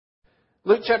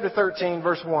Luke chapter 13,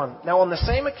 verse 1. Now on the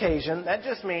same occasion, that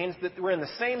just means that we're in the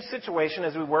same situation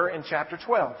as we were in chapter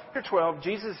 12. Chapter 12,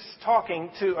 Jesus is talking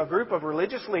to a group of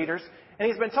religious leaders, and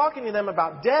he's been talking to them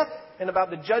about death and about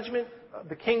the judgment of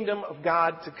the kingdom of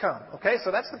God to come. Okay,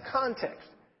 so that's the context.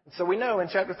 And so we know in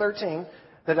chapter 13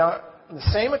 that on the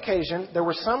same occasion, there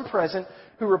were some present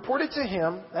who reported to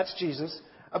him, that's Jesus,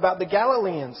 about the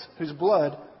Galileans whose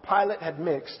blood Pilate had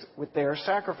mixed with their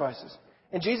sacrifices.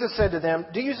 And Jesus said to them,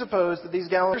 "Do you suppose that these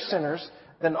Galileans are sinners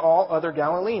than all other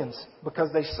Galileans, because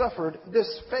they suffered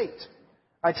this fate?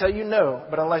 I tell you no,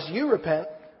 but unless you repent,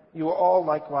 you will all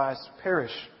likewise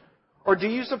perish. Or do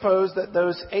you suppose that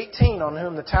those 18 on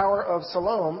whom the Tower of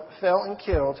Siloam fell and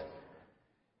killed,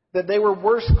 that they were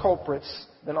worse culprits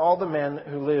than all the men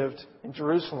who lived in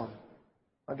Jerusalem?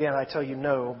 Again, I tell you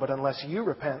no, but unless you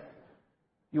repent,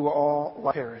 you will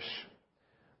all perish."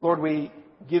 Lord, we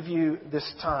give you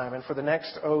this time, and for the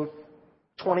next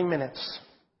 20 minutes,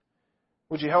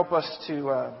 would you help us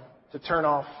to turn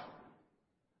off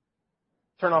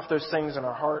those things in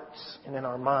our hearts and in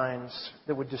our minds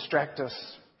that would distract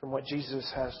us from what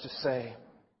Jesus has to say?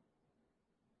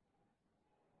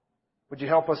 Would you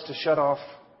help us to shut off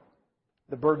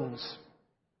the burdens?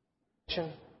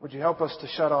 Would you help us to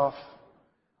shut off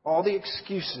all the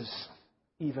excuses,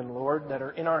 even, Lord, that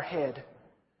are in our head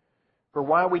for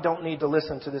why we don't need to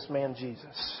listen to this man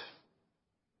Jesus?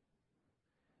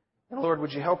 And Lord,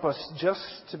 would you help us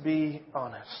just to be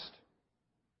honest?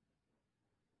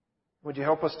 Would you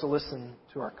help us to listen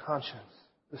to our conscience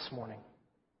this morning?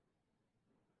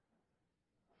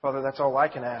 Father, that's all I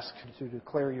can ask, to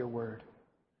declare your word,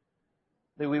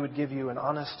 that we would give you an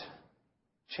honest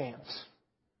chance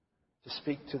to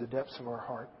speak to the depths of our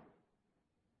heart.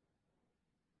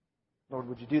 Lord,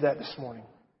 would you do that this morning?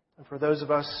 And for those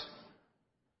of us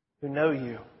who know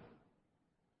you,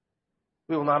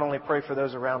 we will not only pray for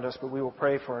those around us, but we will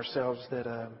pray for ourselves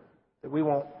that we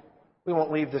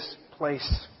won't leave this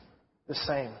place the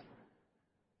same.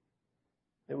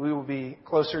 That we will be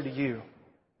closer to you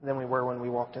than we were when we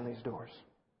walked in these doors.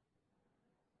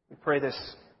 We pray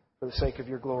this for the sake of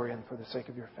your glory and for the sake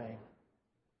of your fame.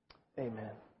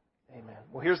 Amen. Amen.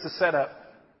 Well, here's the setup.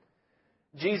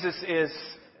 Jesus is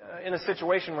in a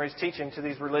situation where he's teaching to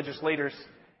these religious leaders.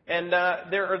 And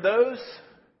there are those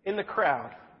in the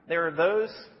crowd. There are those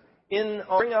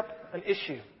bring up an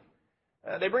issue.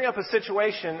 They bring up a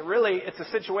situation. Really, it's a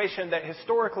situation that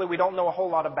historically we don't know a whole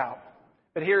lot about.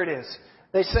 But here it is.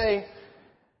 They say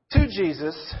to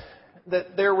Jesus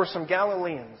that there were some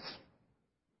Galileans,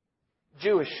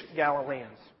 Jewish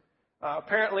Galileans.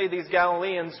 Apparently, these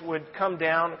Galileans would come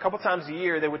down a couple times a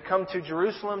year. They would come to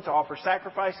Jerusalem to offer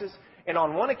sacrifices. And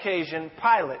on one occasion,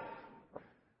 Pilate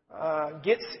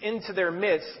gets into their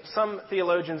midst. Some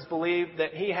theologians believe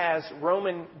that he has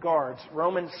Roman guards,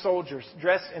 Roman soldiers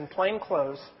dressed in plain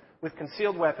clothes with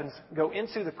concealed weapons go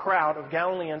into the crowd of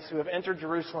Galileans who have entered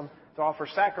Jerusalem to offer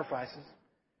sacrifices,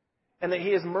 and that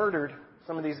he has murdered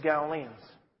some of these Galileans.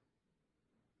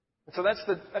 And so that's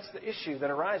the issue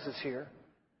that arises here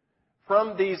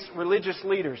from these religious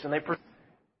leaders,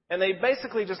 and they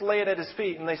basically just lay it at his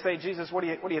feet and they say, "Jesus, what do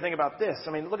you think about this?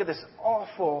 I mean, look at this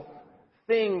awful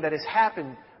thing that has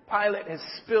happened. Pilate has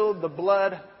spilled the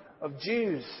blood of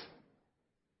Jews,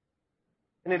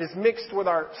 and it is mixed with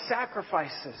our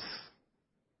sacrifices.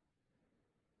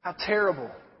 How terrible.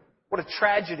 What a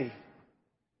tragedy.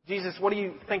 Jesus, what do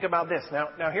you think about this?"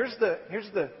 Now here's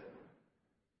the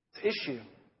issue.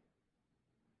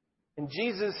 And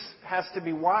Jesus has to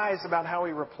be wise about how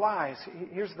he replies.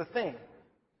 Here's the thing.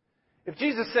 If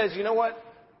Jesus says, "You know what,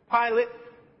 Pilate,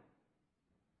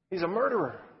 he's a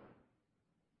murderer.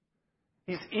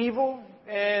 He's evil,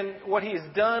 and what he has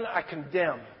done, I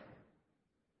condemn.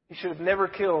 He should have never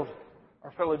killed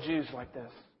our fellow Jews like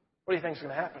this." What do you think is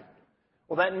going to happen?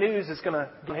 Well, that news is going to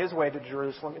go his way to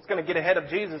Jerusalem. It's going to get ahead of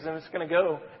Jesus, and it's going to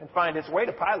go and find its way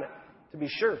to Pilate, to be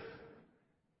sure.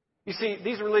 You see,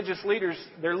 these religious leaders,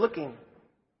 they're looking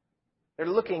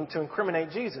to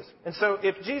incriminate Jesus. And so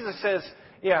if Jesus says,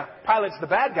 "Yeah, Pilate's the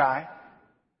bad guy,"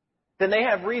 then they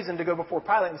have reason to go before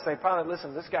Pilate and say, "Pilate,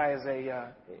 listen, this guy is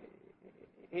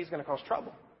he's going to cause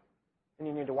trouble. And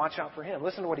you need to watch out for him.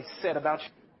 Listen to what he said about you."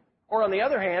 Or on the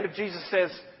other hand, if Jesus says,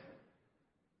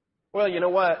 "Well, you know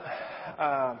what?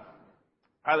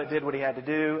 Pilate did what he had to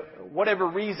do. Whatever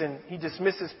reason, he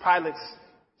dismisses Pilate's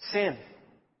sin.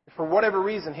 If for whatever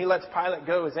reason he lets Pilate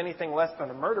go as anything less than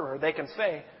a murderer," they can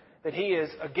say that he is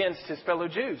against his fellow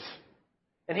Jews.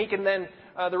 And he can then,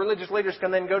 the religious leaders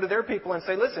can then go to their people and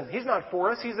say, "Listen, he's not for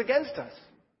us, he's against us."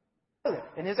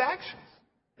 In his actions.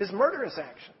 His murderous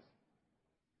actions.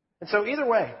 And so either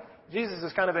way, Jesus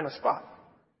is kind of in a spot.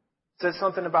 Says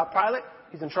something about Pilate,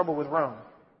 he's in trouble with Rome.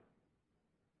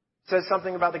 Says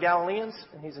something about the Galileans,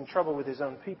 and he's in trouble with his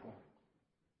own people.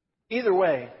 Either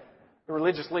way, the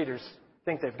religious leaders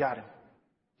think they've got him.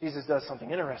 Jesus does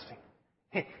something interesting.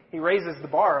 He raises the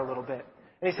bar a little bit.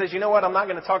 And he says, you know what, I'm not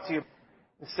going to talk to you.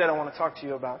 Instead, I want to talk to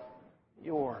you about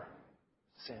your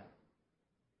sin.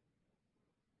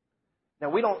 Now,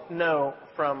 we don't know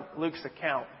from Luke's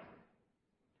account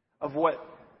of what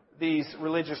these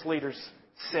religious leaders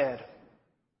said,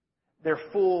 their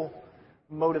full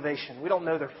motivation. We don't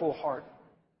know their full heart.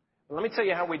 But let me tell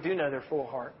you how we do know their full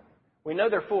heart. We know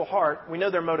their full heart. We know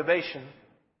their motivation.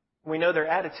 We know their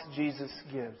attitude Jesus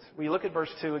gives. We look at verse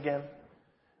 2 again.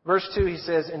 Verse 2, he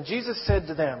says, and Jesus said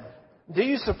to them, do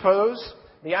you suppose?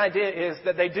 The idea is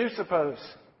that they do suppose.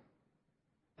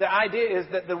 The idea is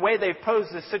that the way they've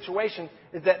posed this situation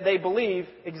is that they believe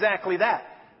exactly that.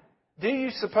 Do you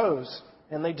suppose,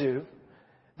 and they do,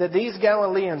 that these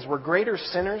Galileans were greater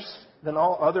sinners than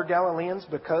all other Galileans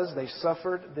because they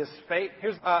suffered this fate?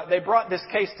 They brought this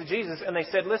case to Jesus and they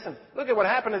said, listen, look at what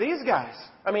happened to these guys.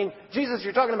 I mean, Jesus,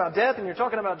 you're talking about death and you're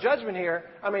talking about judgment here.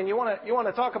 I mean, you want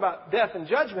to talk about death and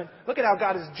judgment. Look at how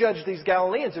God has judged these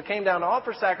Galileans who came down to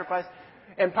offer sacrifice.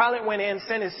 And Pilate went in,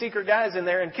 sent his secret guys in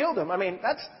there and killed them. I mean,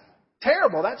 that's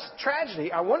terrible. That's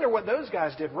tragedy. I wonder what those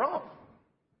guys did wrong.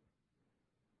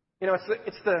 You know,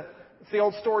 it's the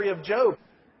old story of Job.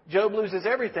 Job loses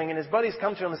everything, and his buddies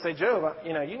come to him and say, Job,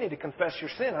 you need to confess your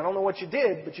sin. I don't know what you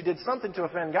did, but you did something to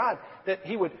offend God, that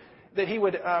He would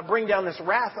bring down this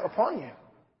wrath upon you,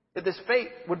 that this fate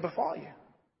would befall you.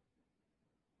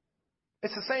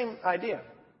 It's the same idea.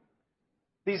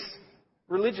 These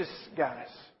religious guys,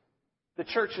 the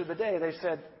church of the day, they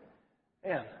said,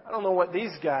 man, I don't know what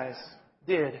these guys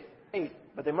did,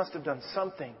 but they must have done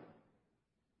something.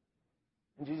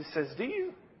 And Jesus says, do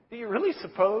you really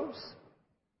suppose?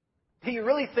 Do you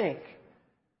really think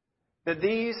that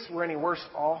these were any worse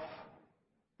off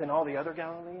than all the other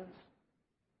Galileans?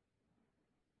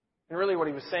 And really what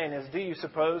he was saying is, do you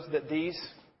suppose that these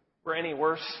were any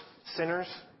worse sinners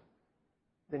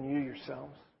than you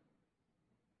yourselves?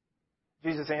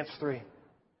 Jesus answers 3.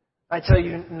 I tell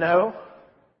you, no,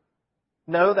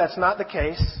 that's not the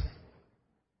case.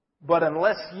 But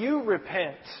unless you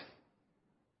repent,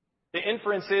 the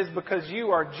inference is because you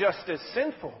are just as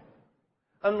sinful.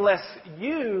 Unless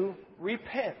you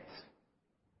repent,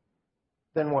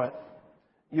 then what?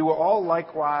 You will all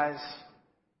likewise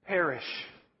perish.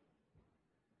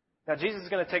 Now, Jesus is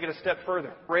going to take it a step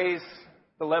further. Raise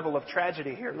the level of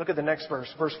tragedy here. Look at the next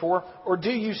verse. Verse 4. Or do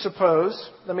you suppose,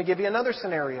 let me give you another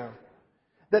scenario,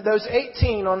 that those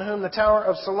 18 on whom the Tower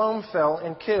of Siloam fell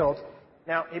and killed.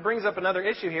 Now, he brings up another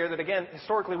issue here that, again,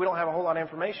 historically we don't have a whole lot of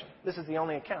information. This is the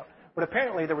only account. But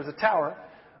apparently there was a tower.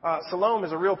 Siloam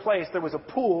is a real place. There was a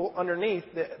pool underneath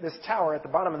this tower, at the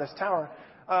bottom of this tower.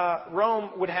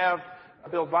 Rome would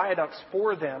build viaducts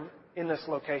for them in this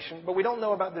location. But we don't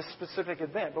know about this specific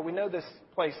event. But we know this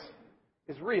place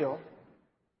is real.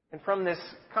 And from this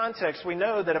context, we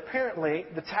know that apparently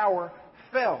the tower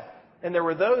fell. And there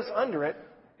were those under it,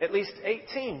 at least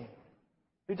 18,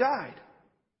 who died.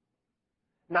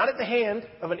 Not at the hand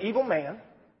of an evil man.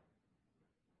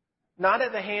 Not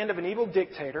at the hand of an evil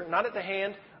dictator. Not at the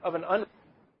hand of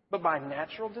but by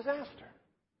natural disaster.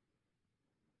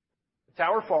 The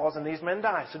tower falls and these men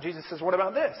die. So Jesus says, what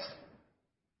about this?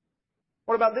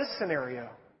 What about this scenario?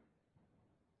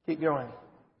 Keep going.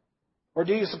 Or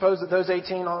do you suppose that those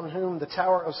 18 on whom the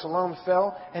Tower of Siloam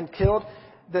fell and killed,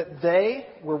 that they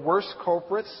were worse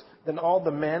culprits than all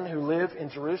the men who live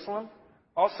in Jerusalem?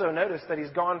 Also notice that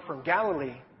he's gone from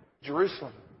Galilee,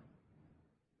 Jerusalem,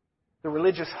 the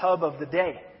religious hub of the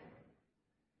day.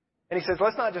 And he says,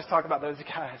 let's not just talk about those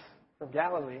guys from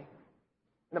Galilee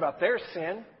and about their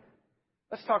sin.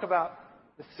 Let's talk about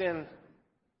the sin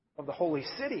of the holy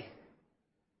city.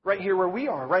 Right here where we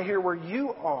are. Right here where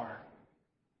you are.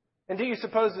 And do you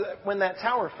suppose that when that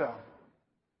tower fell,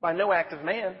 by no act of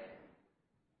man,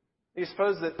 do you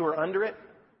suppose that who were under it,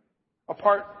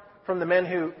 apart from the men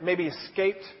who maybe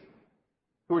escaped,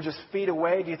 who were just feet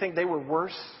away, do you think they were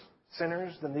worse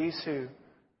sinners than these who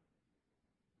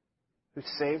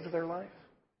saved their life?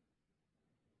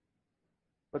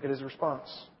 Look at his response.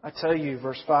 I tell you,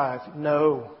 verse 5,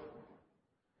 no.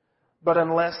 But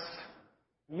unless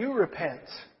you repent,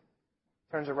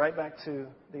 turns it right back to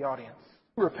the audience.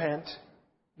 Repent,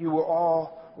 you will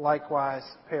all likewise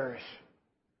perish.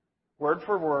 Word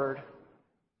for word,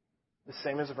 the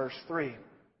same as verse 3.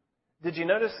 Did you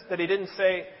notice that he didn't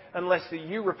say, unless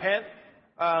you repent,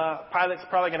 Pilate's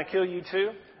probably going to kill you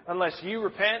too? Unless you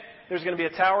repent, there's going to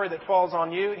be a tower that falls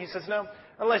on you. He says, no,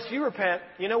 unless you repent,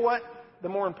 you know what the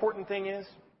more important thing is?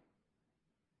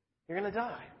 You're going to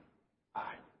die.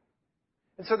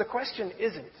 And so the question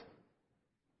isn't,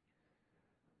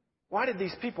 why did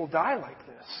these people die like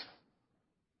this?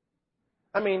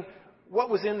 I mean, what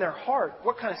was in their heart?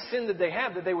 What kind of sin did they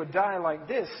have that they would die like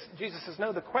this? Jesus says,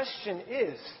 no, the question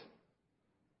is,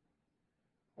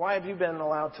 why have you been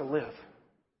allowed to live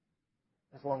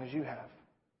as long as you have?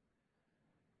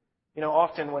 You know,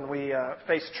 often when we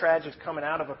face tragedies coming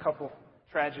out of a couple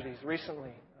tragedies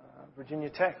recently, Virginia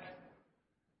Tech,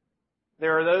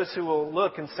 there are those who will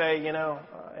look and say, and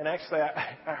actually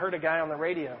I heard a guy on the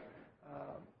radio,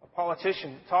 a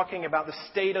politician, talking about the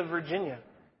state of Virginia.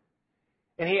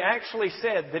 And he actually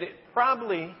said that it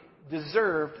probably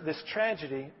deserved this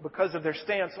tragedy because of their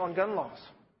stance on gun laws.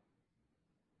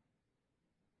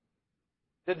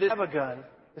 That to have a gun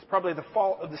is probably the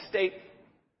fault of the state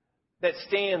that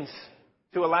stands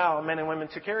to allow men and women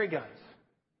to carry guns.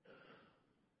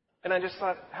 And I just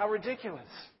thought, how ridiculous.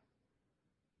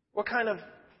 What kind of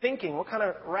thinking, what kind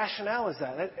of rationale is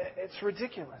that? It's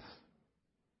ridiculous.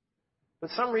 But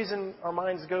for some reason, our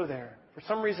minds go there. For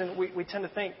some reason, we tend to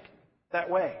think that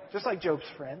way. Just like Job's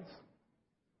friends.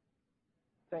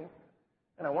 And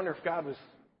I wonder if God was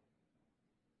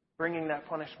bringing that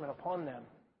punishment upon them.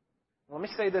 Let me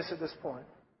say this at this point.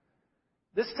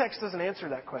 This text doesn't answer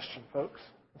that question, folks.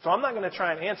 So I'm not going to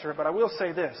try and answer it, but I will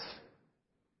say this.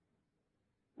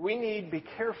 We need to be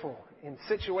careful in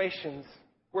situations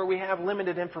where we have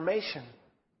limited information.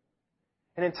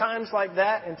 And in times like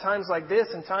that, in times like this,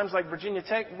 in times like Virginia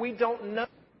Tech, we don't know.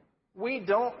 We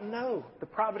don't know the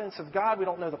providence of God. We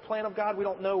don't know the plan of God. We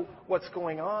don't know what's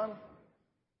going on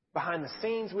behind the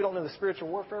scenes. We don't know the spiritual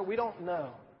warfare. We don't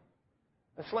know.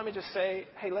 And so let me just say,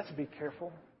 hey, let's be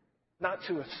careful not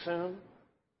to assume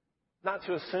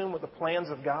what the plans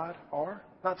of God are,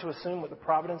 not to assume what the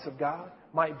providence of God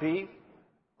might be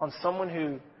on someone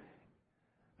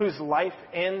whose life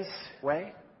ends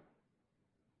way.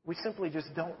 We simply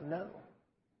just don't know.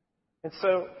 And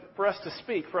so for us to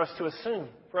speak, for us to assume,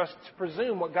 for us to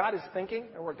presume what God is thinking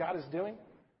or what God is doing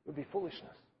would be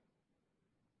foolishness.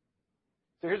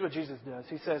 So here's what Jesus does.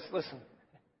 He says, listen,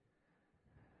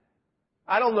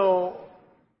 I don't know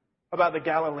about the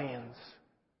Galileans.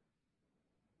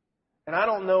 And I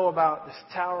don't know about this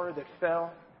tower that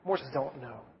fell. More don't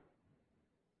know.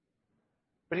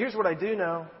 But here's what I do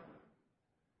know.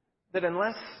 That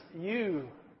unless you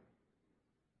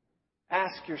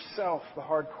ask yourself the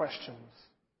hard questions,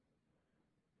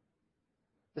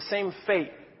 the same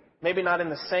fate, maybe not in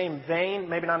the same vein,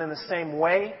 maybe not in the same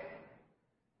way,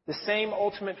 the same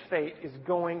ultimate fate is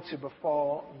going to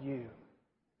befall you.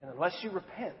 And unless you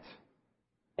repent,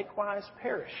 likewise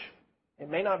perish. It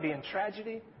may not be in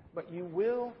tragedy, but you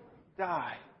will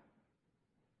die.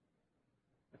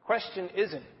 The question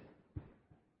isn't,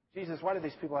 Jesus, why do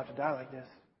these people have to die like this?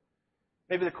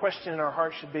 Maybe the question in our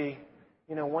heart should be,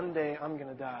 one day I'm going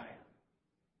to die.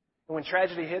 And when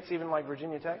tragedy hits, even like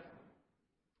Virginia Tech,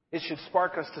 it should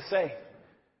spark us to say,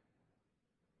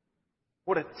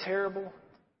 what a terrible...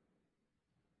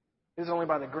 It is only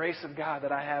by the grace of God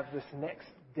that I have this next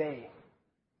day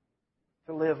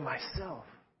to live myself.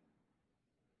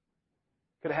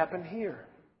 Could have happened here.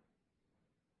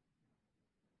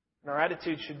 And our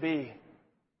attitude should be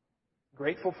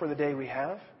grateful for the day we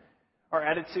have. Our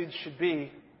attitude should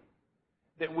be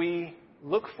that we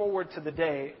look forward to the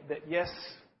day that, yes,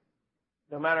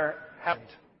 no matter how.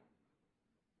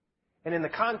 And in the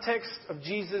context of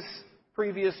Jesus'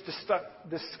 previous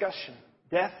discussion,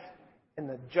 death and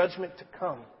the judgment to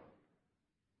come,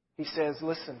 he says,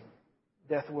 listen,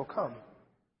 death will come.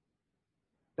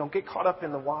 Don't get caught up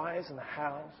in the whys and the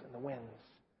hows and the whens.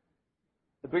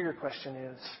 The bigger question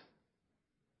is,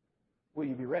 will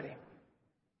you be ready?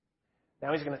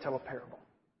 Now he's going to tell a parable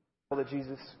that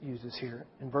Jesus uses here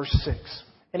in verse 6.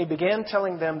 And he began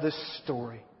telling them this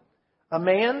story. A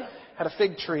man had a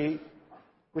fig tree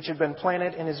which had been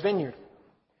planted in his vineyard.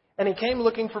 And he came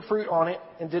looking for fruit on it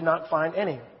and did not find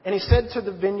any. And he said to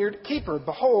the vineyard keeper,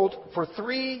 behold, for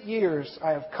 3 years I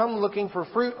have come looking for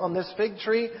fruit on this fig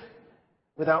tree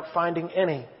without finding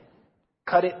any.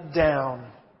 Cut it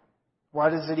down. Why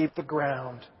does it eat the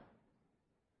ground?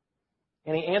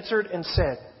 And he answered and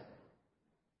said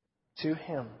to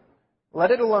him, let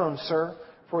it alone, sir,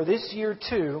 for this year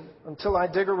too, until I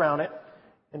dig around it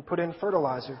and put in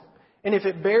fertilizer. And if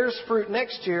it bears fruit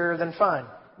next year, then fine.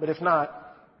 But if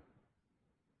not,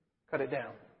 cut it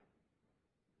down.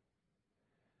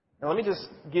 Now let me just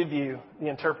give you the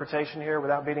interpretation here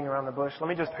without beating around the bush. Let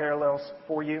me just parallels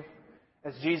for you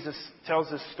as Jesus tells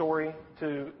this story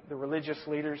to the religious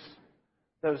leaders,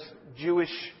 those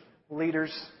Jewish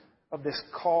leaders of this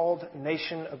called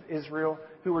nation of Israel,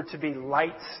 who were to be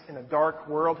lights in a dark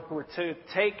world, who were to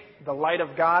take the light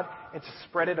of God and to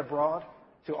spread it abroad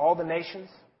to all the nations,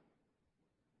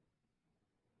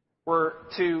 were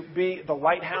to be the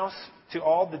lighthouse to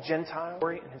all the Gentiles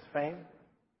in His fame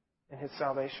and His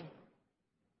salvation.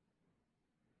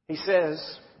 He says,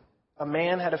 a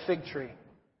man had a fig tree.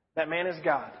 That man is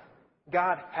God.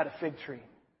 God had a fig tree.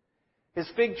 His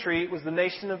fig tree was the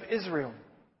nation of Israel.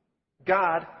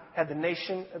 God had the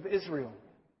nation of Israel.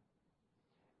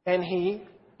 And He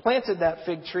planted that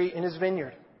fig tree in His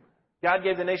vineyard. God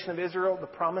gave the nation of Israel the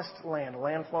promised land, a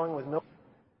land flowing with milk.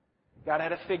 God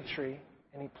had a fig tree,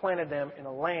 and He planted them in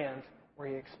a land where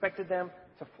He expected them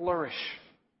to flourish,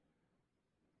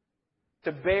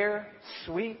 to bear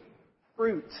sweet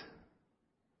fruit.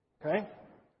 Okay?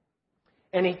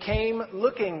 And He came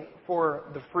looking for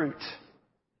the fruit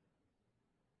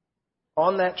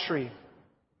on that tree.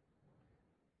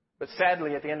 But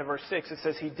sadly, at the end of verse 6, it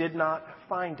says He did not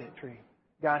find it.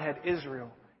 God had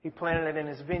Israel. He planted it in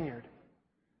His vineyard.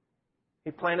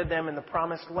 He planted them in the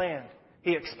promised land.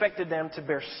 He expected them to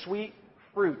bear sweet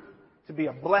fruit, to be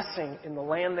a blessing in the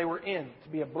land they were in, to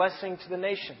be a blessing to the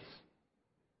nations.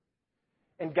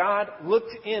 And God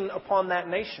looked in upon that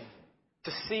nation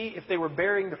to see if they were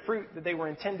bearing the fruit that they were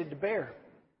intended to bear,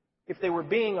 if they were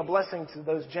being a blessing to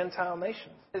those Gentile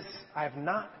nations. I have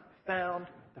not found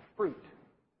the fruit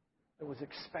that was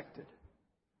expected.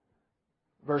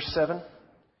 Verse 7,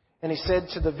 and He said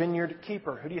to the vineyard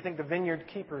keeper, who do you think the vineyard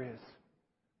keeper is?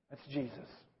 That's Jesus.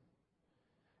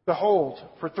 Behold,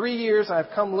 for 3 years I have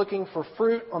come looking for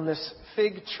fruit on this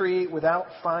fig tree without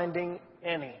finding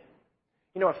any.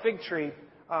 You know, a fig tree,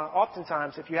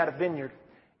 oftentimes, if you had a vineyard,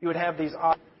 you would have these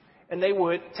odd, and they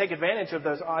would take advantage of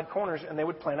those odd corners, and they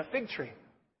would plant a fig tree.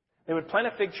 They would plant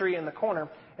a fig tree in the corner,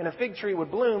 and a fig tree would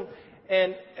bloom,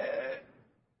 and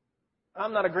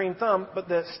I'm not a green thumb, but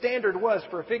the standard was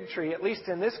for a fig tree, at least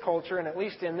in this culture and at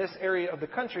least in this area of the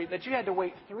country, that you had to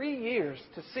wait 3 years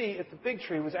to see if the fig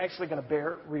tree was actually going to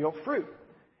bear real fruit.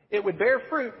 It would bear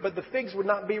fruit, but the figs would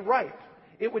not be ripe.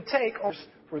 It would take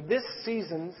for this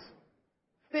season's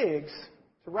figs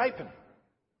to ripen.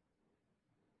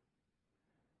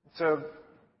 So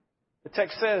the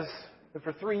text says that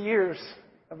for 3 years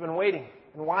I've been waiting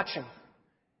and watching.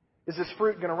 Is this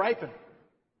fruit going to ripen?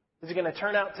 Is it going to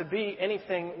turn out to be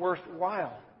anything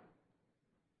worthwhile?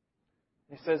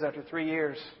 He says after 3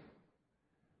 years,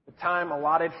 the time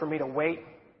allotted for me to wait,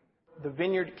 the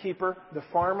vineyard keeper, the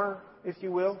farmer, if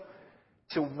you will,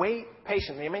 to wait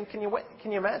patiently. I mean, can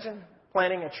you imagine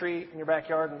planting a tree in your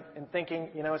backyard and thinking,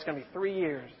 you know, it's going to be 3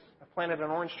 years. I've planted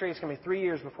an orange tree. It's going to be 3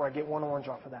 years before I get one orange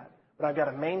off of that. But I've got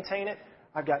to maintain it.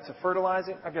 I've got to fertilize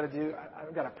it. I've got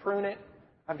to prune it.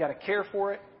 I've got to care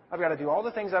for it. I've got to do all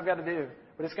the things I've got to do.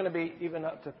 But it's going to be even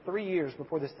up to 3 years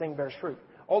before this thing bears fruit.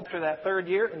 After that 3rd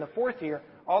year and the 4th year,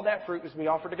 all that fruit was to be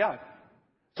offered to God.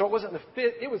 So it wasn't the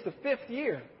 5th, it was the 5th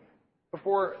year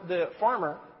before the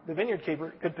farmer, the vineyard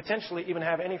keeper, could potentially even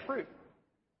have any fruit.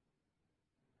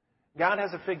 God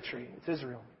has a fig tree. It's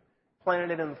Israel.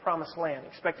 Planted it in the promised land.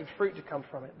 Expected fruit to come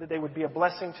from it. That they would be a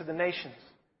blessing to the nations.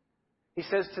 He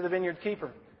says to the vineyard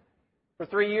keeper, for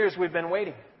 3 years we've been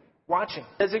waiting, watching.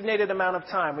 Designated amount of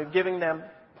time. We've given them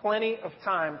plenty of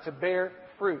time to bear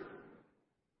fruit.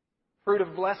 Fruit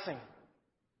of blessing.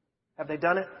 Have they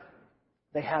done it?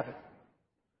 They haven't.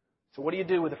 So what do you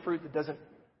do with a tree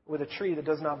that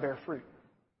does not bear fruit?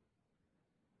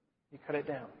 You cut it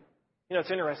down. You know,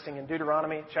 it's interesting. In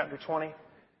Deuteronomy chapter 20,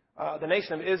 the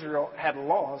nation of Israel had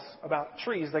laws about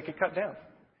trees they could cut down.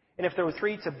 And if there were a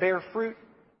tree to bear fruit,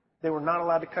 they were not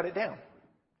allowed to cut it down.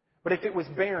 But if it was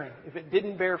barren, if it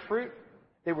didn't bear fruit,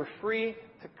 they were free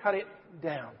to cut it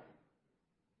down.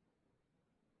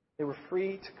 They were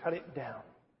free to cut it down.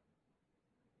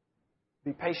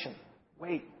 Be patient.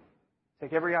 Wait.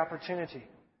 Take every opportunity.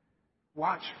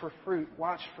 Watch for fruit.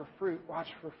 Watch for fruit. Watch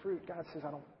for fruit. God says,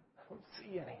 I don't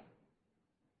see any.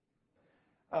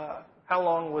 How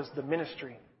long was the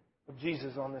ministry of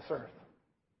Jesus on this earth?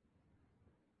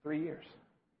 3 years.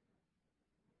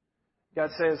 God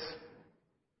says,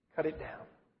 cut it down.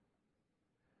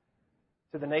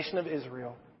 To the nation of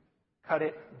Israel, cut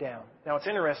it down. Now it's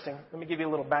interesting. Let me give you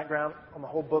a little background on the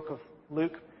whole book of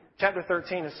Luke. Chapter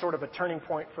 13 is sort of a turning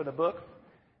point for the book.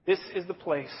 This is the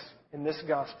place in this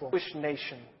gospel which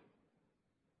nation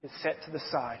is set to the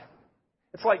side.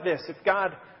 It's like this. If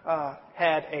God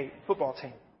had a football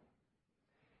team,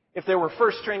 if there were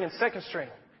first string and second string,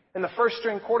 and the first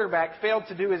string quarterback failed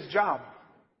to do his job,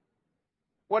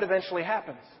 what eventually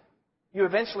happens? You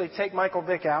eventually take Michael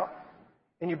Vick out,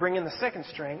 and you bring in the second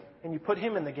string, and you put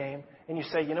him in the game, and you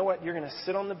say, you know what, you're going to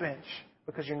sit on the bench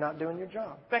because you're not doing your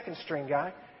job. Second string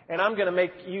guy. And I'm going to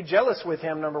make you jealous with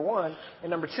him, number one. And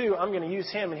number two, I'm going to use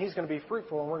him and he's going to be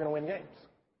fruitful and we're going to win games.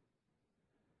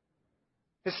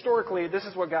 Historically, this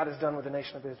is what God has done with the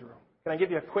nation of Israel. Can I give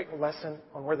you a quick lesson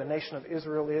on where the nation of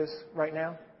Israel is right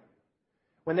now?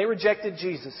 When they rejected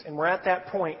Jesus, and we're at that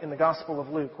point in the Gospel of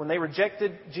Luke, when they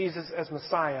rejected Jesus as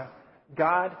Messiah,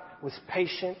 God was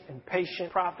patient and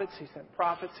patient. Prophets, He sent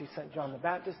prophets, He sent John the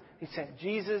Baptist, He sent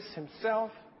Jesus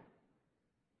Himself.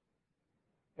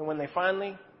 And when they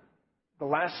finally, the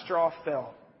last straw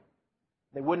fell,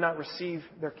 they would not receive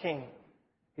their king.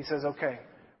 He says, okay,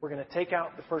 we're going to take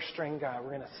out the first string guy. We're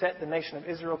going to set the nation of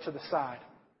Israel to the side.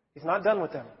 He's not done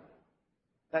with them.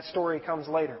 That story comes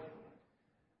later.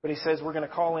 But He says we're going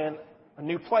to call in a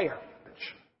new player,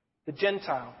 the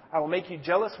Gentile. I will make you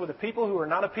jealous with a people who are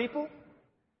not a people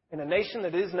and a nation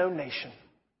that is no nation.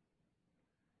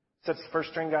 Sets the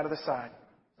first string guy to the side.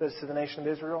 Says to the nation of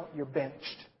Israel, you're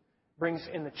benched. Brings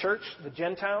in the church, the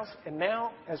Gentiles. And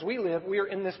now, as we live, we are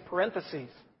in this parenthesis.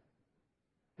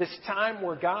 This time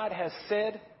where God has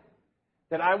said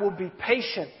that I will be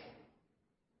patient.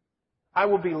 I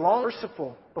will be long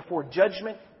merciful before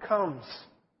judgment comes.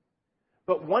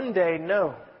 But one day,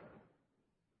 know.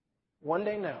 One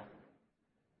day, know.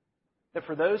 That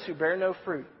for those who bear no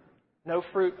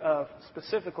fruit of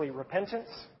specifically repentance,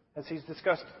 as He's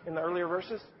discussed in the earlier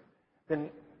verses, then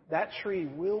that tree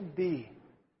will be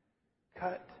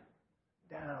cut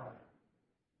down.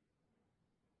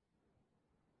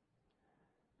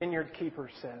 Vineyard keeper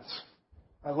says,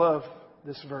 I love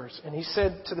this verse. And he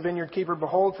said to the vineyard keeper,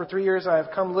 behold, for 3 years I have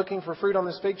come looking for fruit on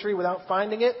this fig tree without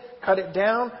finding it. Cut it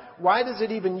down. Why does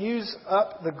it even use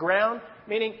up the ground?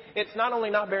 Meaning, it's not only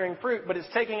not bearing fruit, but it's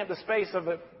taking up the space of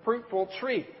a fruitful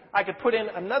tree. I could put in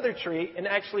another tree and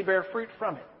actually bear fruit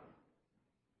from it.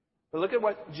 But look at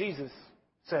what Jesus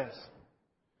says.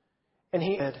 And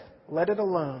He said, let it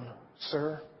alone,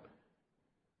 sir,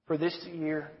 for this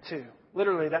year too.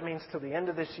 Literally, that means till the end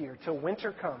of this year, till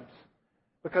winter comes.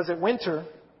 Because at winter,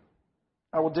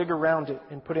 I will dig around it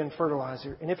and put in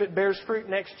fertilizer. And if it bears fruit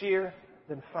next year,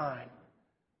 then fine.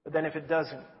 But then if it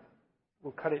doesn't,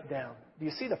 we'll cut it down. Do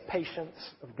you see the patience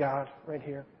of God right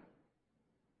here?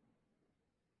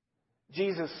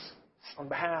 Jesus, on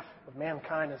behalf of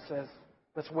mankind, says,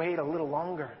 let's wait a little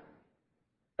longer.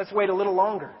 Let's wait a little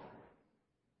longer.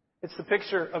 It's the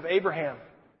picture of Abraham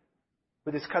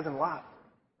with his cousin Lot,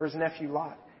 or his nephew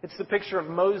Lot. It's the picture of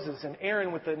Moses and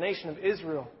Aaron with the nation of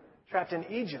Israel trapped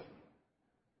in Egypt.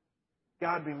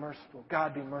 God be merciful.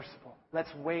 God be merciful. Let's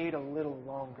wait a little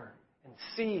longer and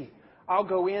see. I'll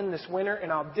go in this winter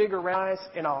and I'll dig around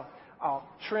and I'll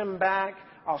trim back.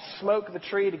 I'll smoke the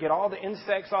tree to get all the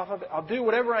insects off of it. I'll do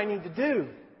whatever I need to do.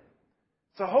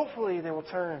 So hopefully they will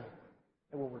turn.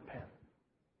 They will repent.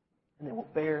 And they will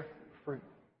bear fruit.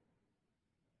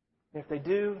 And if they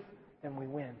do, then we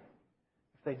win.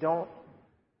 If they don't,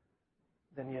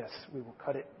 then yes, we will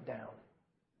cut it down.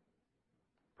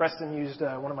 Preston used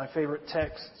one of my favorite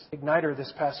texts, Igniter,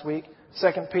 this past week, 2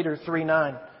 Peter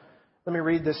 3:9. Let me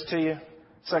read this to you.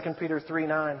 2 Peter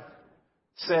 3:9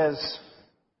 says,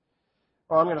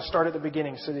 well, I'm going to start at the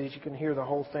beginning so that you can hear the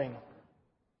whole thing.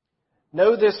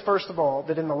 Know this, first of all,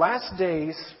 that in the last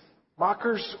days,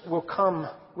 mockers will come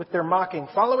with their mocking,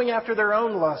 following after their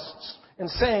own lusts, and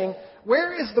saying,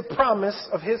 where is the promise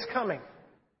of His coming?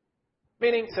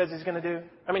 Meaning, says He's going to do.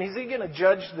 Is He going to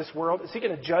judge this world? Is He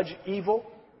going to judge evil?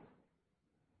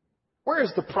 Where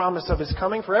is the promise of His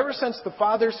coming? For ever since the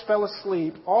fathers fell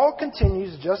asleep, all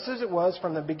continues just as it was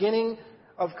from the beginning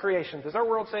of creation. Does our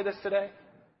world say this today?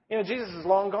 Jesus is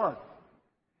long gone.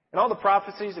 And all the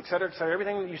prophecies, et cetera,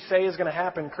 everything that you say is going to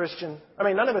happen, Christian.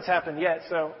 None of it's happened yet,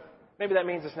 so maybe that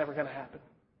means it's never going to happen.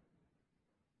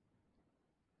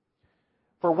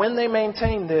 For when they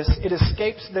maintain this, it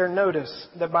escapes their notice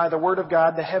that by the word of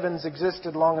God the heavens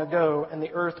existed long ago, and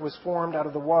the earth was formed out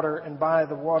of the water and by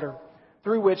the water,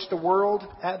 through which the world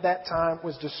at that time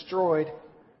was destroyed,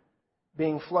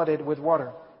 being flooded with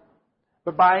water.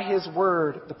 But by His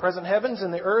word, the present heavens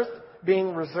and the earth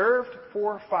being reserved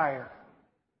for fire.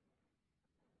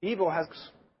 Evil has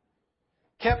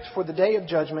kept for the day of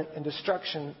judgment and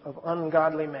destruction of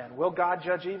ungodly men. Will God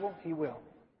judge evil? He will.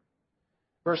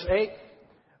 Verse 8.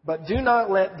 But do not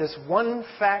let this one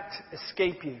fact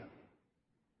escape you.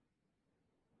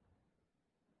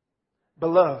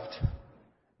 Beloved,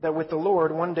 that with the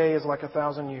Lord 1 day is like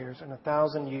 1,000 years, and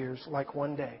 1,000 years like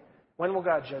 1 day. When will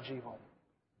God judge evil?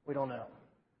 We don't know.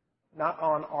 Not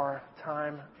on our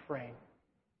time frame.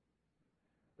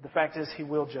 But the fact is, He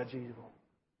will judge evil.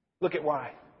 Look at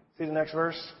why. See the next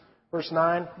verse? Verse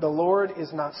 9. The Lord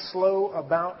is not slow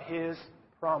about His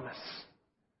promise.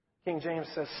 King James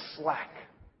says slack.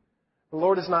 The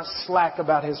Lord is not slack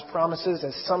about His promises,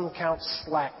 as some count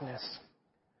slackness.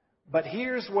 But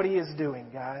here's what He is doing,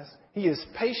 guys. He is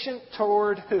patient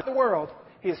toward who? The world.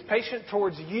 He is patient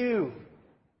towards you.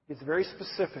 It's very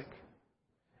specific.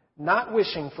 Not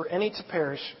wishing for any to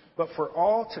perish, but for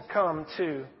all to come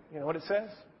to, you know what it says?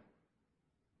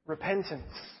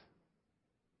 Repentance.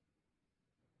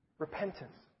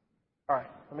 Repentance. All right,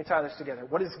 let me tie this together.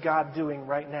 What is God doing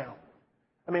right now?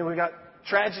 I mean, we've got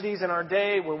tragedies in our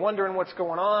day. We're wondering what's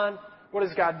going on. What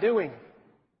is God doing?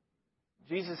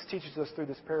 Jesus teaches us through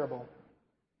this parable.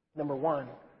 Number one,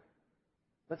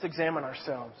 let's examine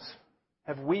ourselves.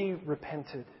 Have we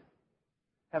repented?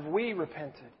 Have we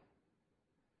repented?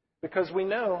 Because we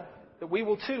know that we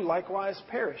will too likewise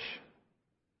perish.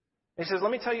 He says,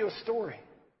 let me tell you a story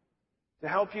to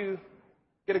help you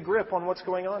get a grip on what's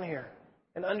going on here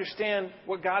and understand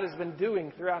what God has been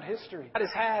doing throughout history. God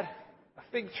has had a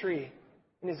fig tree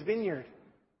in His vineyard,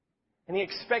 and He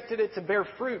expected it to bear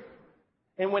fruit.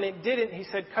 And when it didn't, He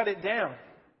said, cut it down.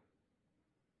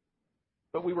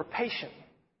 But we were patient.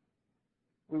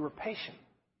 We were patient.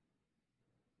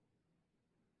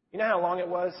 You know how long it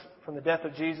was from the death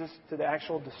of Jesus to the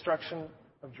actual destruction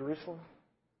of Jerusalem?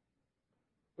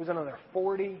 It was another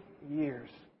 40 years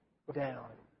down.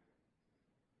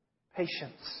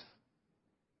 Patience.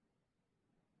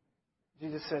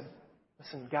 Jesus said,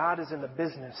 listen, God is in the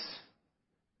business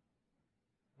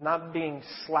of not being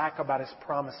slack about His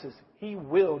promises. He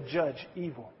will judge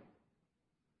evil.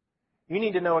 You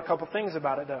need to know a couple things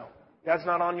about it, though. God's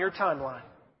not on your timeline.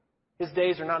 His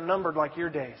days are not numbered like your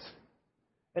days.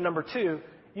 And number two,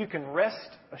 you can rest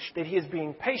that He is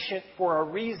being patient for a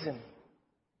reason.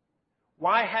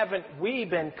 Why haven't we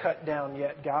been cut down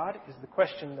yet, God, is the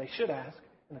question they should ask,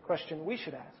 and the question we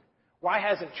should ask. Why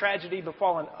hasn't tragedy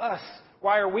befallen us?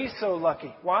 Why are we so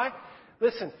lucky? Why?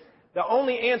 Listen, the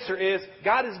only answer is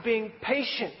God is being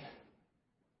patient.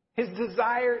 His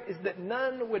desire is that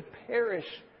none would perish,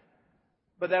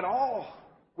 but that all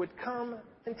would come to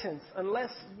repentance.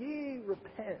 Unless ye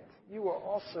repent, you will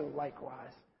also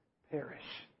likewise perish.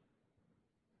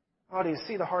 Oh, do you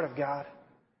see the heart of God?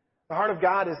 The heart of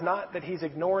God is not that He's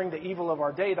ignoring the evil of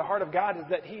our day. The heart of God is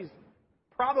that He's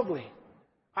probably,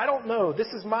 I don't know, this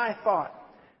is my thought,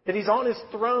 that He's on His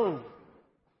throne,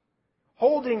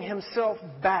 holding Himself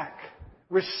back,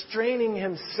 restraining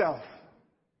Himself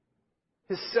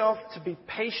to be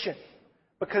patient,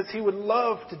 because He would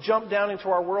love to jump down into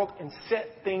our world and set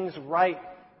things right.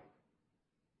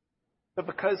 But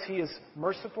because He is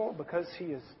merciful, because He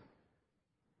is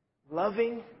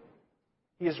loving,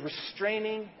 He is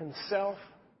restraining Himself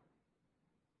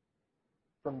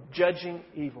from judging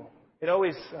evil. It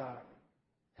always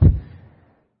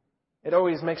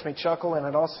makes me chuckle, and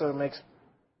it also makes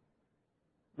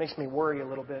me worry a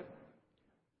little bit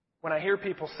when I hear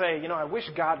people say, I wish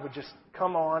God would just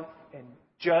come on and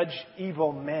judge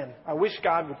evil men. I wish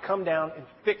God would come down and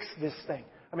fix this thing.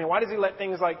 I mean, why does He let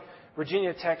things like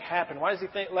Virginia Tech happen? Why does He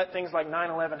let things like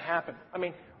 9/11 happen? I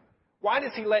mean, why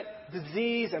does He let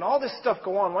disease and all this stuff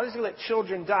go on? Why does He let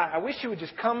children die? I wish He would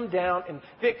just come down and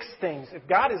fix things. If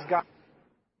God is God.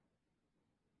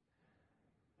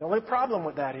 The only problem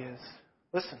with that is,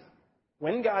 listen,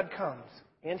 when God comes,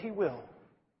 and He will,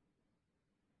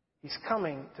 He's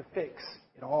coming to fix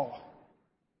it all.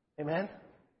 Amen?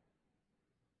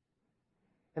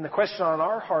 And the question on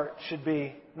our heart should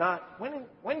be not,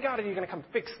 when God are you going to come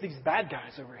fix these bad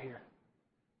guys over here?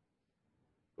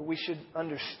 But we should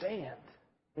understand,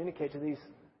 communicate to these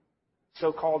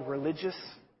so-called religious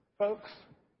folks,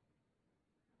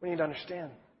 we need to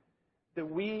understand that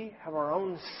we have our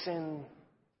own sin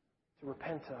to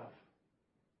repent of.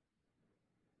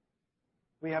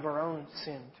 We have our own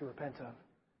sin to repent of.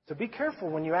 So be careful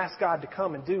when you ask God to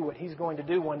come and do what He's going to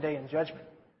do one day in judgment.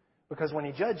 Because when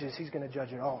He judges, He's going to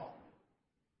judge it all.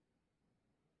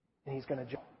 And He's going to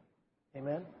judge.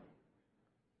 Amen?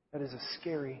 That is a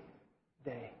scary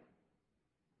day.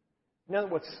 You know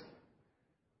what's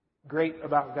great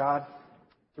about God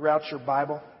throughout your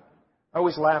Bible? I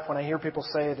always laugh when I hear people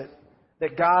say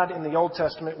that God in the Old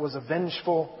Testament was a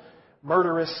vengeful,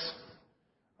 murderous,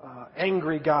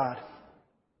 angry God.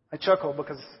 I chuckle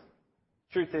because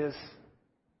the truth is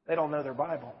they don't know their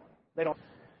Bible. They don't.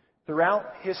 Throughout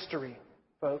history,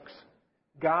 folks,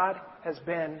 God has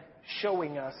been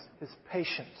showing us His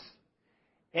patience.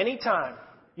 Anytime,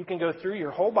 you can go through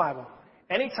your whole Bible,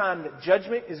 anytime that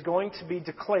judgment is going to be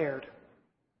declared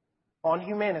on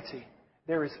humanity,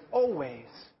 there is always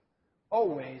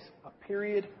a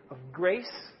period of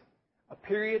grace, a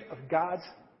period of God's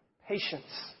patience.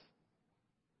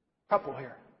 Couple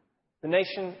here. The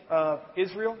nation of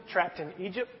Israel trapped in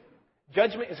Egypt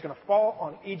Judgment is going to fall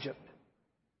on Egypt.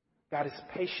 God is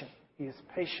patient. He is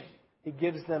patient. He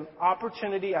gives them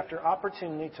opportunity after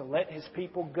opportunity to let His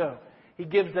people go. He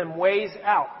gives them ways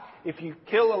out. If you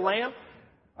kill a lamb,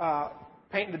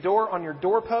 paint the door on your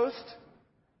doorpost,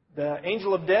 the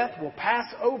angel of death will pass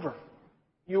over.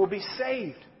 You will be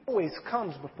saved. It always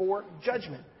comes before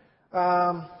judgment.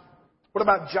 What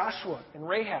about Joshua and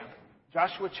Rahab?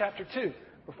 Joshua chapter 2.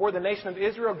 Before the nation of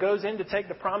Israel goes in to take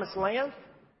the promised land,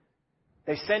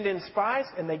 they send in spies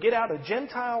and they get out a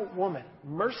Gentile woman.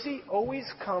 Mercy always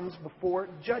comes before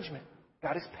judgment.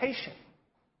 God is patient.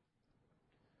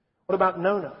 What about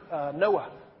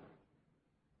Noah?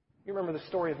 You remember the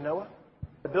story of Noah?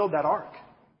 To build that ark.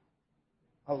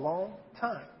 A long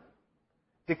time.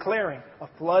 Declaring, a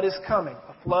flood is coming,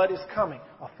 a flood is coming,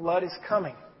 a flood is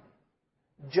coming.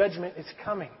 Judgment is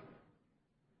coming.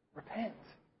 Repent.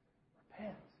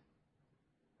 Repent.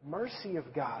 The mercy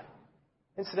of God.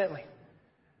 Incidentally,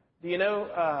 do you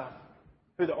know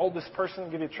who the oldest person,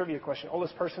 I'll give you a trivia question,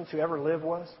 oldest person to ever live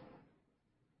was?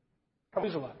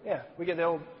 Methuselah. Yeah, we get the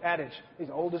old adage, he's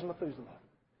old as Methuselah.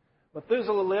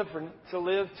 Methuselah lived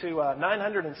to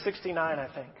 969,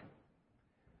 I think.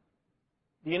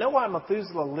 Do you know why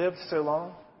Methuselah lived so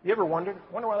long? You ever wondered?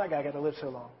 Wonder why that guy got to live so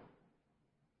long?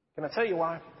 Can I tell you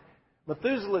why?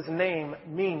 Methuselah's name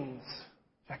means,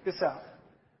 check this out,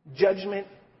 judgment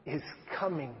is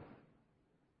coming.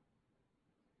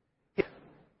 He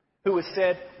who was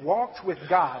said, walked with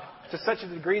God to such a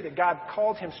degree that God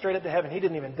called him straight up to heaven. He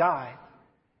didn't even die.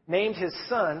 Named his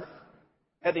son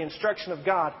at the instruction of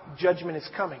God, judgment is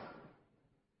coming.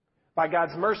 By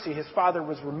God's mercy, his father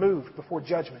was removed before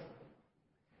judgment.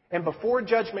 And before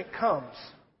judgment comes,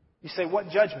 you say, what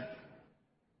judgment?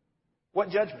 What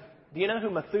judgment? Do you know who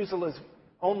Methuselah's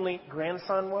only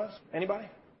grandson was? Anybody?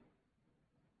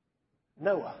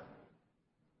 Noah.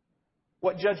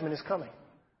 What judgment is coming?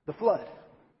 The flood.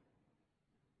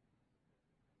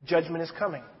 Judgment is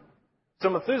coming. So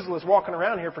Methuselah is walking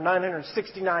around here for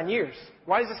 969 years.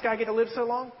 Why does this guy get to live so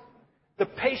long? The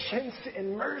patience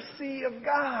and mercy of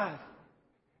God.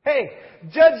 Hey,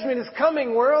 judgment is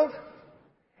coming, world.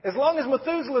 As long as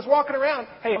Methuselah is walking around,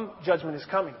 hey, judgment is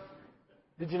coming.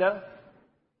 Did you know?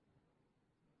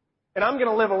 And I'm going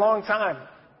to live a long time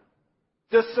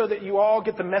just so that you all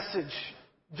get the message,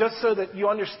 just so that you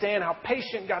understand how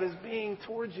patient God is being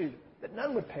towards you, that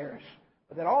none would perish,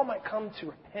 but that all might come to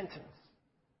repentance.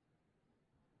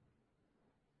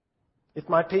 If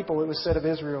my people, it was said of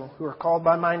Israel, who are called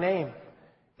by my name,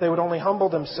 if they would only humble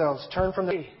themselves, turn from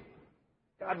the...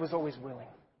 God was always willing.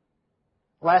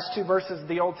 Last two verses of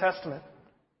the Old Testament.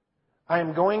 I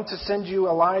am going to send you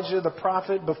Elijah the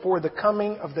prophet before the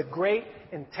coming of the great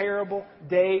and terrible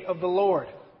day of the Lord.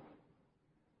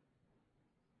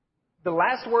 The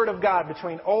last word of God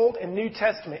between Old and New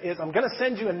Testament is, I'm going to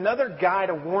send you another guy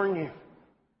to warn you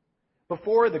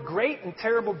before the great and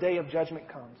terrible day of judgment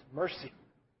comes. Mercy.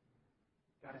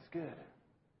 God is good.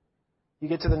 You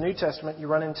get to the New Testament, you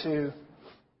run into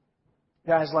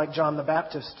guys like John the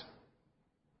Baptist,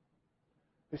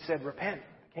 who said, repent,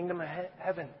 the kingdom of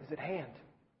heaven is at hand.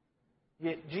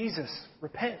 Yet Jesus,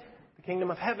 repent, the kingdom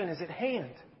of heaven is at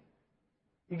hand.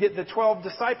 You get the 12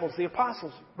 disciples, the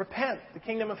apostles, repent, the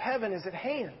kingdom of heaven is at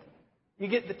hand. You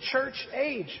get the church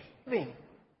age living,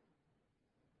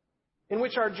 in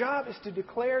which our job is to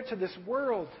declare to this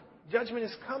world, judgment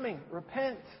is coming,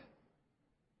 repent.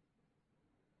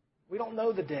 We don't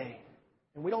know the day,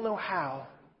 and we don't know how,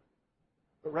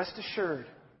 but rest assured,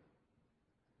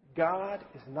 God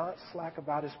is not slack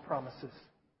about His promises.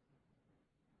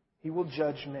 He will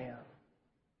judge man.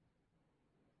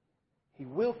 He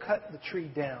will cut the tree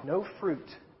down. No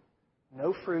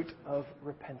fruit of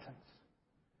repentance.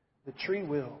 The tree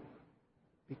will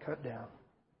be cut down.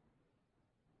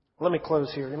 Let me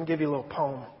close here. Let me give you a little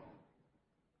poem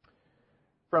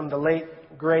from the late,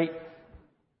 great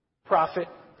prophet,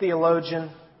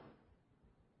 theologian,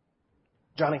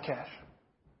 Johnny Cash.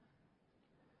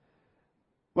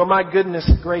 Well, my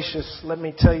goodness gracious, let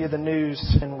me tell you the news,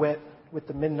 and wet with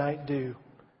the midnight dew.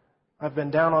 I've been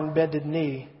down on bended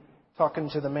knee, talking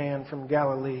to the man from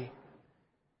Galilee.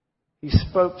 He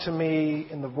spoke to me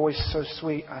in the voice so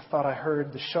sweet, I thought I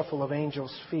heard the shuffle of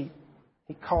angels' feet.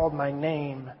 He called my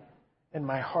name, and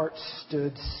my heart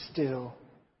stood still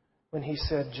when he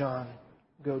said, John,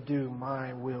 go do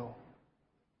my will.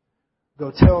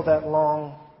 Go tell that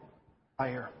long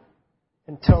liar,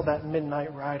 and tell that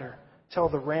midnight rider, tell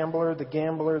the rambler, the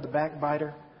gambler, the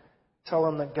backbiter, tell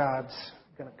him that God's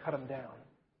going to cut him down.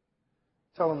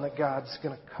 Tell him that God's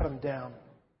going to cut him down.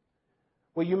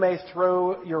 Well, you may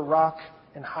throw your rock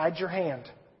and hide your hand,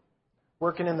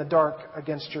 working in the dark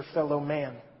against your fellow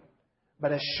man.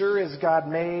 But as sure as God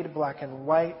made black and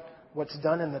white, what's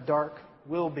done in the dark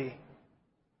will be.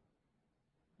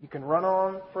 You can run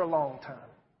on for a long time.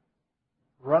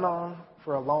 Run on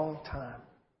for a long time.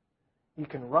 You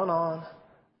can run on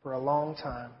for a long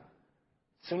time.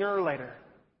 Sooner or later,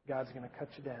 God's going to cut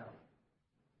you down.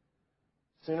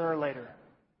 Sooner or later,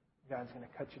 God's going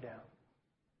to cut you down.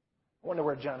 I wonder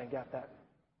where Johnny got that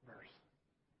verse.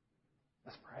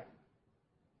 Let's pray.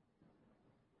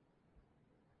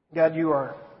 God, you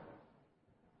are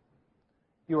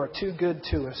too good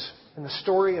to us. And the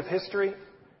story of history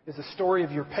is the story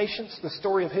of your patience. The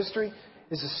story of history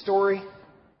is the story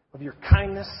of your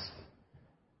kindness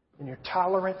and your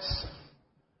tolerance.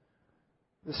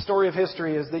 The story of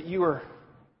history is that you are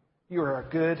a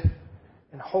good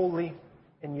and holy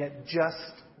and yet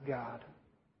just God.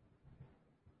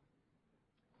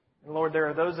 And Lord, there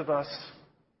are those of us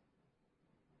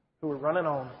who are running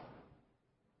on.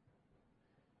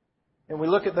 And we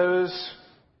look at those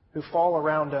who fall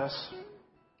around us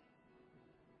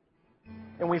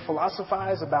and we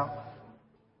philosophize about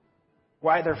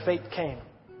why their fate came.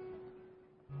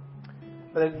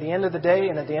 But at the end of the day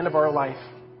and at the end of our life,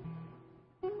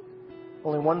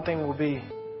 only one thing will be,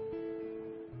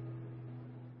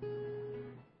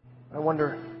 I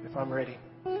wonder if I'm ready.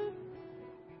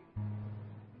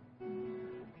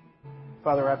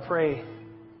 Father, I pray,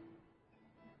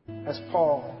 as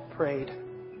Paul prayed,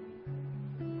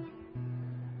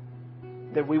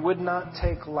 that we would not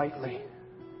take lightly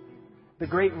the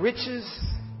great riches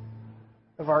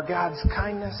of our God's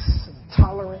kindness and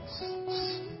tolerance,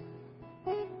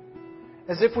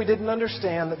 as if we didn't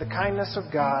understand that the kindness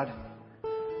of God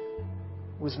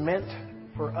was meant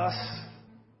for us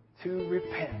to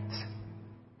repent.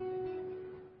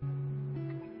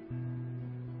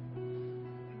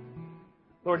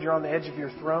 Lord, you're on the edge of your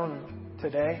throne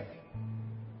today.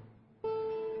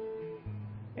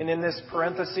 And in this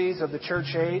parentheses of the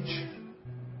church age,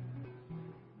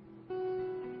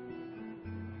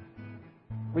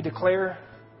 we declare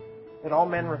that all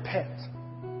men repent.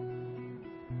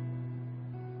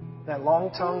 That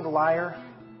long-tongued liar,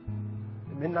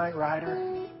 the midnight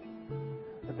rider,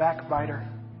 the backbiter,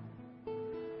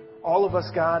 all of us,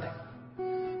 God,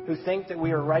 who think that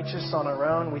we are righteous on our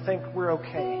own, we think we're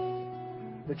okay.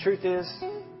 The truth is,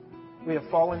 we have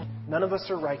fallen. None of us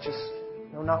are righteous.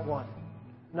 No, not one.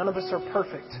 None of us are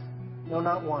perfect. No,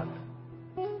 not one.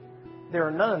 There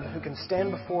are none who can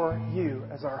stand before you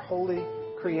as our holy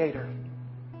Creator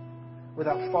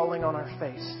without falling on our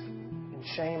face in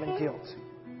shame and guilt.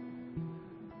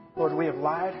 Lord, we have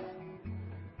lied.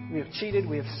 We have cheated.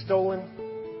 We have stolen.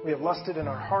 We have lusted in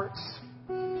our hearts.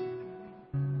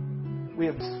 We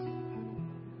have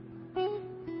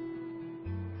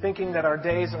thinking that our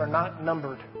days are not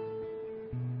numbered.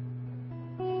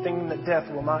 Thinking that death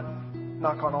will not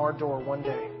knock on our door one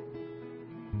day.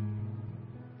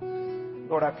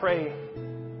 Lord, I pray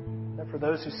that for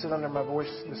those who sit under my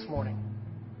voice this morning,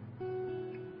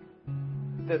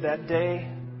 that day,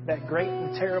 that great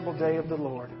and terrible day of the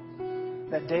Lord,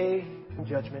 that day of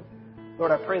judgment,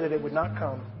 Lord, I pray that it would not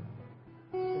come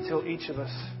until each of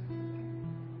us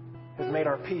has made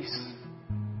our peace.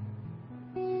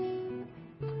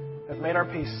 Has made our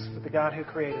peace with the God who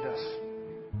created us.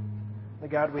 The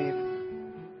God we've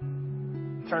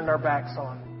turned our backs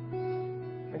on.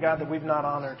 The God that we've not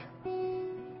honored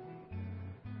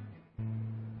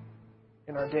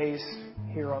in our days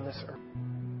here on this earth.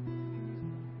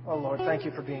 Oh Lord, thank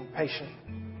you for being patient.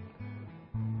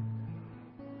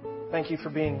 Thank you for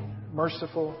being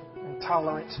merciful and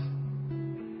tolerant.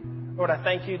 Lord, I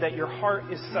thank you that your heart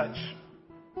is such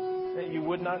that you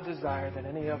would not desire that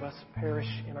any of us perish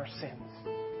in our sins,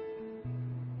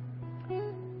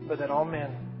 but that all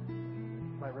men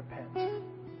might repent.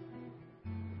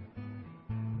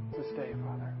 This day,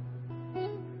 Father.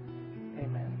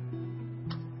 Amen.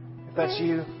 If that's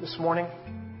you this morning,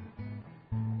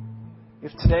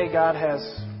 if today God has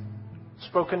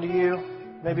spoken to you,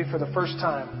 maybe for the first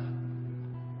time,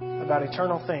 about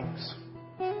eternal things,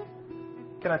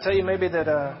 can I tell you maybe that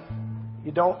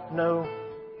you don't know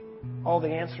all the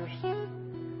answers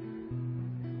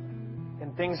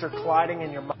and things are colliding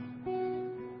in your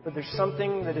mind, but there's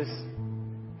something that's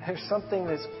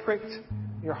pricked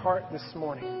your heart this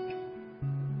morning.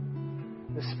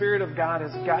 The Spirit of God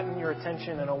has gotten your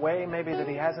attention in a way maybe that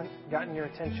He hasn't gotten your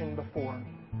attention before.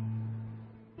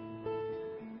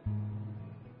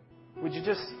 Would you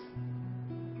just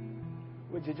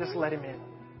let Him in?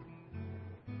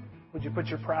 Would you put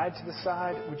your pride to the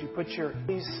side? Would you put your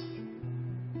peace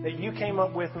that you came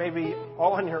up with maybe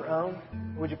all on your own?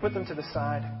 Would you put them to the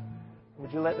side?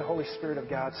 Would you let the Holy Spirit of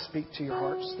God speak to your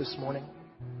hearts this morning?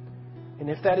 And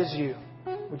if that is you,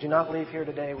 would you not leave here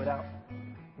today without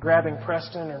grabbing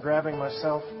Preston or grabbing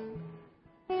myself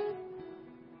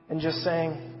and just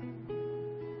saying,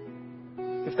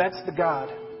 if that's the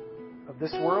God of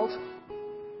this world,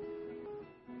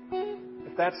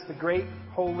 if that's the great,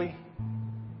 holy,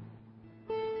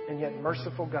 and yet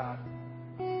merciful God,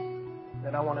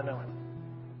 then I want to know Him.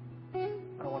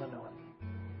 I want to know Him.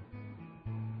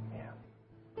 Yeah.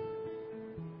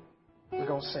 We're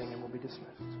going to sing and we'll be dismissed.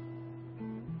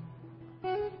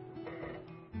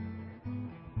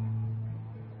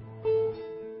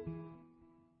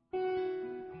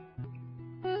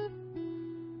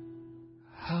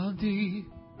 How deep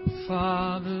the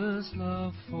Father's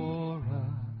love for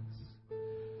us,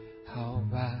 how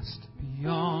vast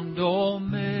beyond all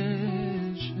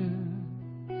measure,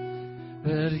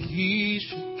 that He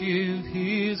should give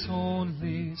His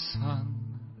only Son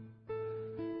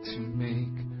to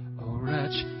make a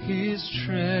wretch His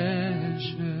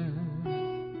treasure.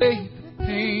 Take the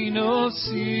pain of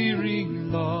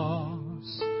searing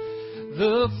loss,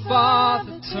 the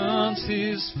Father turns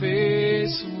His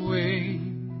face away,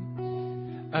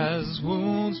 as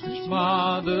wounds which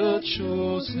mar the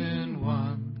chosen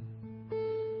one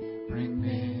bring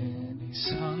many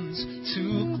sons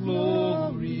to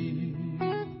glory.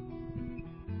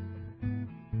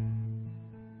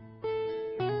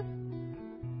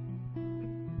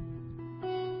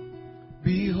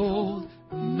 Behold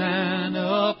the man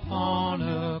upon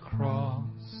a cross,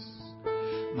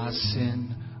 my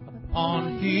sin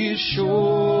upon His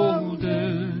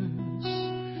shoulders.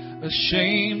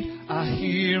 Ashamed, I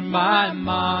hear my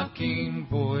mocking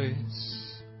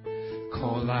voice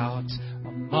call out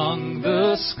among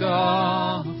the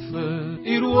scoffers.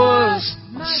 It was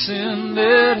my sin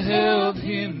that held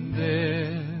Him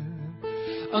there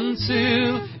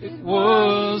until it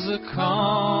was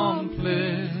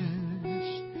accomplished.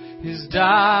 His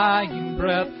dying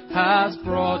breath has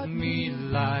brought me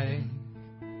life.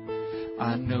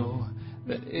 I know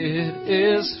that it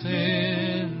is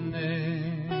finished.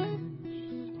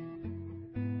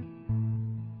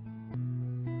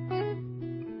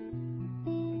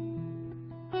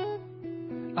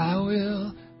 I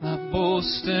will not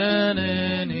boast in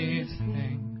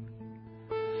anything,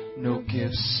 no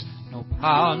gifts, no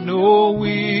power, no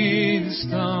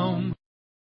wisdom.